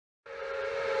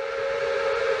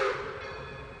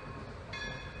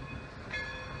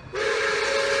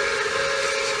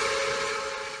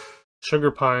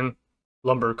SugarPine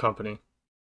Lumber Company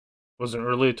was an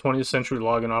early 20th century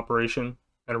logging operation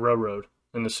and railroad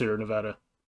in the Sierra Nevada.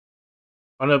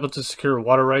 Unable to secure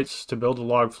water rights to build a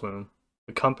log flume,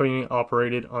 the company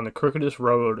operated on the crookedest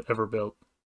railroad ever built.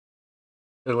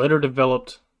 They later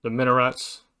developed the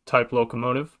Minarets type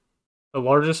locomotive, the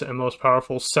largest and most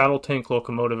powerful saddle tank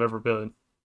locomotive ever built.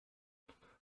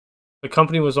 The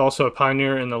company was also a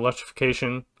pioneer in the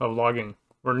electrification of logging,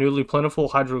 where newly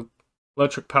plentiful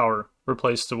hydroelectric power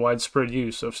replaced the widespread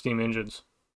use of steam engines.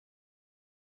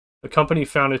 The company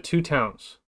founded two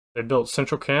towns. They built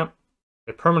Central Camp,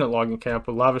 a permanent logging camp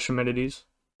with lavish amenities,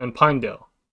 and Pinedale,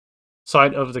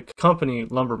 site of the company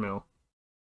lumber mill.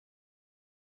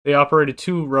 They operated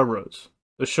two railroads,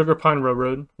 the SugarPine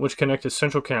Railroad, which connected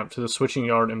Central Camp to the switching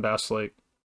yard in Bass Lake,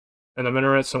 and the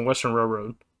Minarets and Western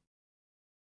Railroad,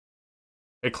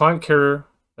 a client carrier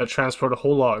that transported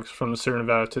whole logs from the Sierra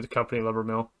Nevada to the company lumber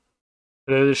mill.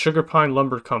 Today, the SugarPine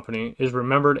Lumber Company is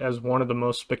remembered as one of the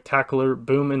most spectacular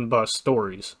boom and bust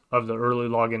stories of the early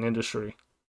logging industry.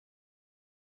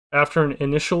 After an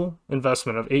initial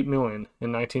investment of $8 million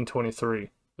in 1923,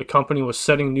 the company was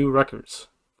setting new records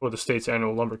for the state's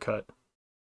annual lumber cut.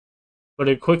 But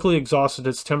it quickly exhausted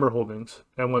its timber holdings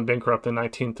and went bankrupt in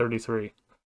 1933.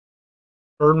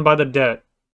 Burdened by the debt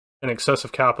and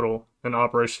excessive capital and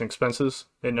operation expenses,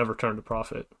 it never turned a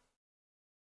profit.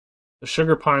 The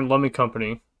SugarPine Lumber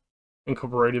Company,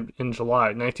 incorporated in July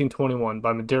 1921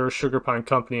 by Madera SugarPine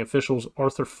Company officials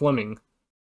Arthur Fleming,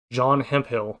 John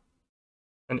Hemphill,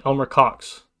 and Elmer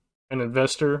Cox, and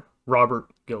investor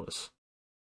Robert Gillis.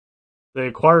 They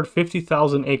acquired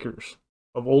 50,000 acres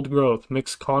of old-growth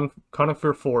mixed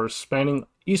conifer forest spanning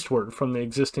eastward from the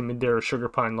existing Madera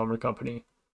SugarPine Lumber Company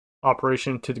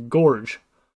operation to the gorge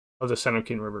of the San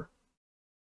Joaquin River.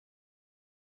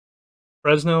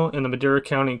 Fresno and the Madera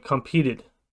County competed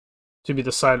to be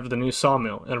the site of the new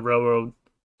sawmill and railroad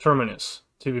terminus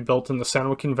to be built in the San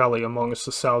Joaquin Valley along the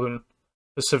Southern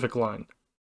Pacific Line.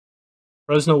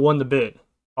 Fresno won the bid,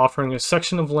 offering a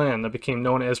section of land that became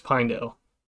known as Pinedale.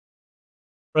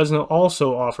 Fresno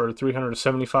also offered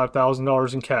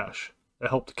 $375,000 in cash that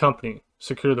helped the company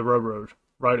secure the railroad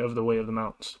right of the way of the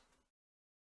mountains.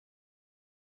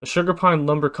 The SugarPine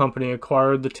Lumber Company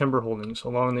acquired the timber holdings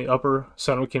along the upper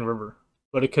San Joaquin River,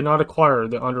 but it could not acquire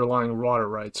the underlying water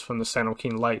rights from the San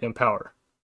Joaquin Light and Power.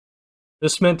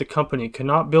 This meant the company could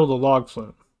not build a log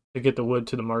flume to get the wood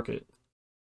to the market.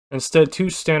 Instead, two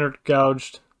standard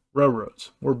gauged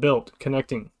railroads were built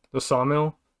connecting the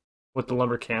sawmill with the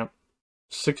lumber camp,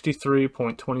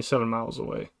 63.27 miles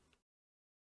away.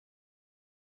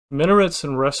 Minarets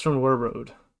and Western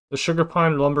Railroad. The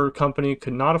SugarPine Lumber Company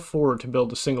could not afford to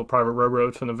build a single private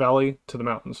railroad from the valley to the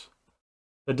mountains.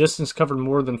 The distance covered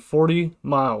more than 40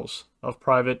 miles of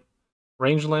private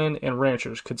rangeland, and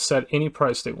ranchers could set any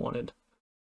price they wanted.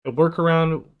 A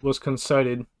workaround was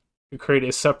considered to create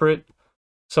a separate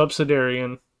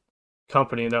subsidiary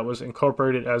company that was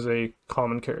incorporated as a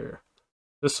common carrier.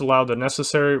 This allowed the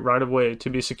necessary right-of-way to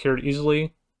be secured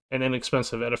easily and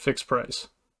inexpensive at a fixed price.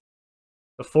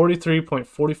 The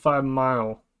 43.45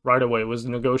 mile right-of-way was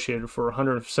negotiated for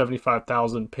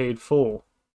 $175,000 paid full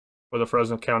for the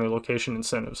Fresno County location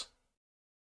incentives.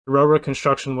 The railroad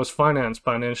construction was financed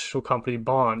by an initial company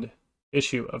bond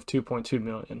issue of $2.2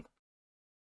 million.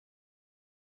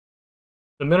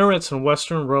 The Minarets and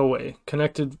Western Railway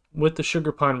connected with the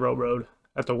SugarPine Railroad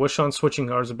at the Wishon switching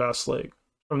yards of Bass Lake.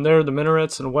 From there, the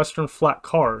Minarets and Western flat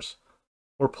cars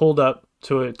were pulled up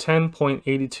to a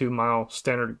 10.82 mile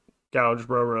standard gauge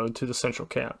railroad to the Central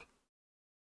Camp.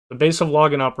 The base of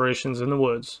logging operations in the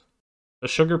woods, the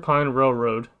SugarPine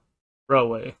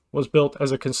Railway was built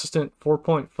as a consistent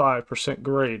 4.5%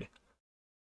 grade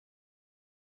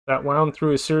that wound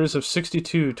through a series of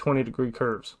 62 20-degree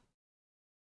curves.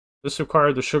 This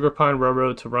required the SugarPine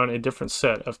Railroad to run a different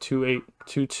set of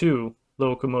 2822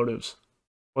 locomotives,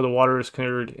 where the water is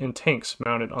carried in tanks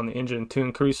mounted on the engine to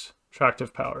increase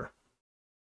tractive power.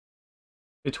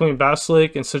 Between Bass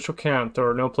Lake and Central Camp, there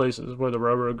are no places where the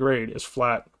railroad grade is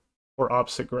flat or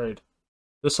opposite grade.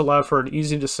 This allowed for an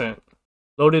easy descent.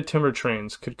 Loaded timber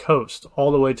trains could coast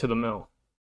all the way to the mill,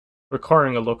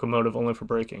 requiring a locomotive only for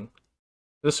braking.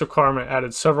 This requirement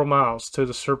added several miles to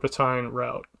the serpentine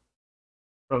route.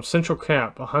 From Central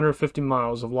Camp, 150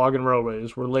 miles of logging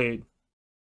railways were laid.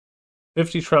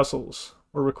 50 trestles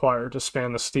were required to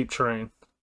span the steep terrain.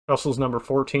 Trestles number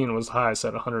 14 was highest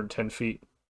at 110 feet.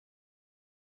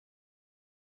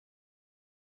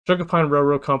 SugarPine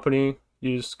Railroad Company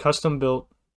used custom-built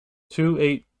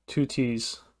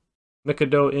 282Ts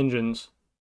Mikado engines,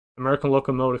 American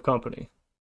Locomotive Company.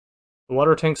 The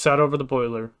water tank sat over the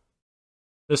boiler.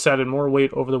 This added more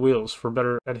weight over the wheels for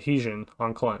better adhesion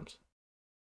on climbs.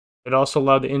 It also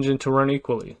allowed the engine to run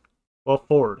equally, both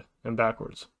forward and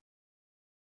backwards.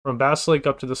 From Bass Lake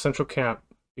up to the central camp,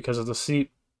 because of the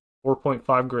steep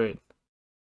 4.5 grade,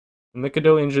 the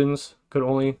Mikado engines could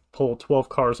only pull 12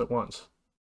 cars at once.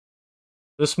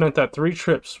 This meant that 3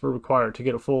 trips were required to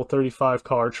get a full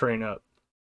 35-car train up.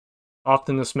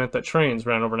 Often this meant that trains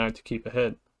ran overnight to keep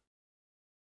ahead.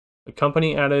 The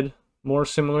company added more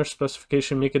similar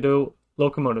specification Mikado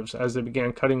locomotives as they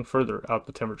began cutting further out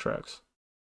the timber tracks.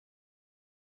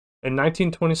 In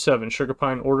 1927,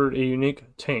 SugarPine ordered a unique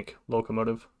tank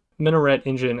locomotive, minaret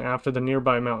engine after the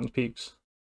nearby mountain peaks.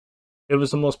 It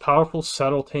was the most powerful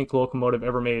saddle tank locomotive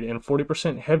ever made and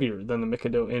 40% heavier than the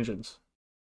Mikado engines.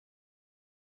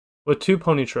 With 2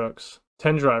 pony trucks,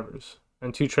 10 drivers,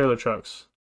 and 2 trailer trucks,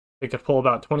 it could pull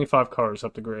about 25 cars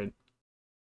up the grade.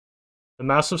 The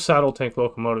massive saddle tank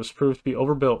locomotives proved to be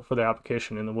overbuilt for the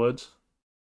application in the woods.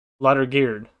 Lighter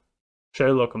geared, shay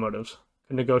locomotives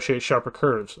could negotiate sharper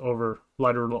curves over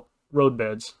lighter road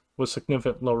beds with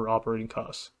significant lower operating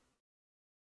costs.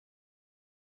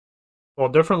 While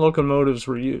different locomotives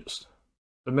were used,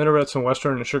 the minarets and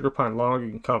Western and SugarPine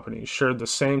logging companies shared the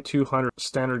same 200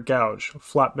 standard gauge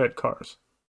flatbed cars.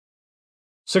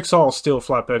 6 all-steel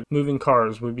flatbed moving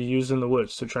cars would be used in the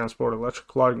woods to transport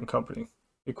electric logging company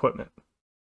equipment.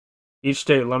 Each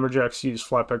day, lumberjacks used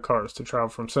flatbed cars to travel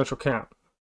from central camp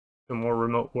to more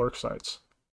remote work sites.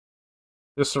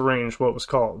 This arranged what was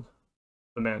called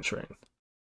the man train.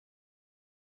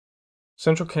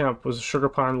 Central Camp was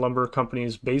SugarPine Lumber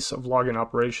Company's base of logging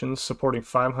operations, supporting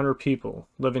 500 people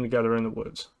living together in the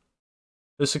woods.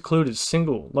 This included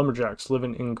single lumberjacks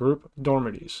living in group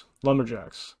dormitories,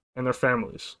 lumberjacks and their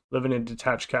families living in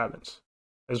detached cabins,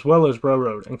 as well as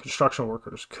railroad and construction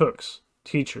workers, cooks,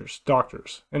 teachers,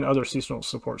 doctors, and other seasonal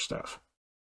support staff.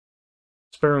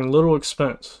 Sparing little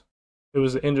expense, it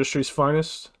was the industry's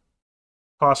finest,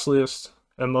 costliest,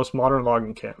 and most modern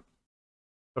logging camp.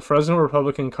 The Fresno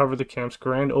Republican covered the camp's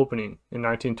grand opening in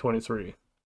 1923,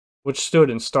 which stood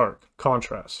in stark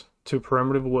contrast to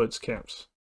primitive woods camps,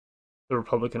 the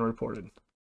Republican reported.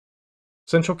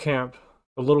 Central Camp,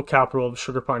 the little capital of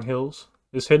SugarPine Hills,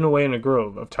 is hidden away in a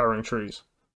grove of towering trees.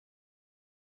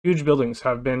 Huge buildings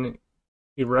have been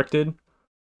erected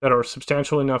that are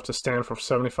substantial enough to stand for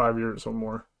 75 years or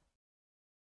more.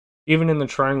 Even in the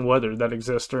trying weather that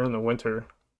exists during the winter,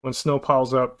 when snow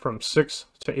piles up from 6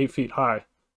 to 8 feet high,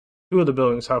 2 of the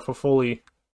buildings have a fully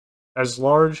as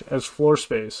large as floor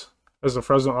space as the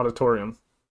Fresno Auditorium.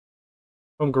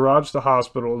 From garage to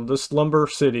hospital, this lumber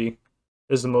city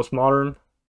is the most modern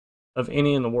of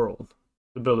any in the world,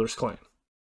 the builders claim.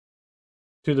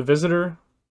 To the visitor,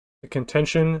 the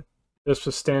contention is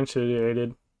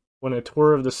substantiated when a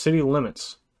tour of the city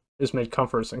limits is made.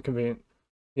 Comforts and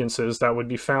conveniences that would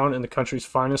be found in the country's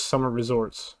finest summer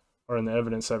resorts are in the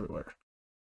evidence everywhere.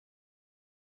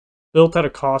 Built at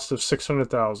a cost of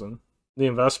 $600,000, the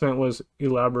investment was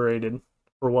elaborated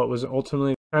for what was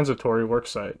ultimately a transitory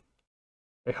worksite.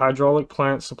 A hydraulic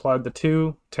plant supplied the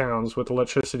 2 towns with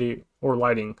electricity or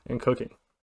lighting and cooking.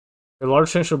 A large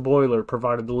central boiler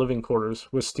provided the living quarters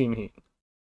with steam heat.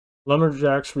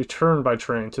 Lumberjacks returned by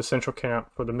train to Central Camp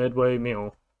for the midway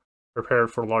meal prepared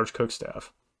for large cook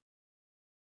staff.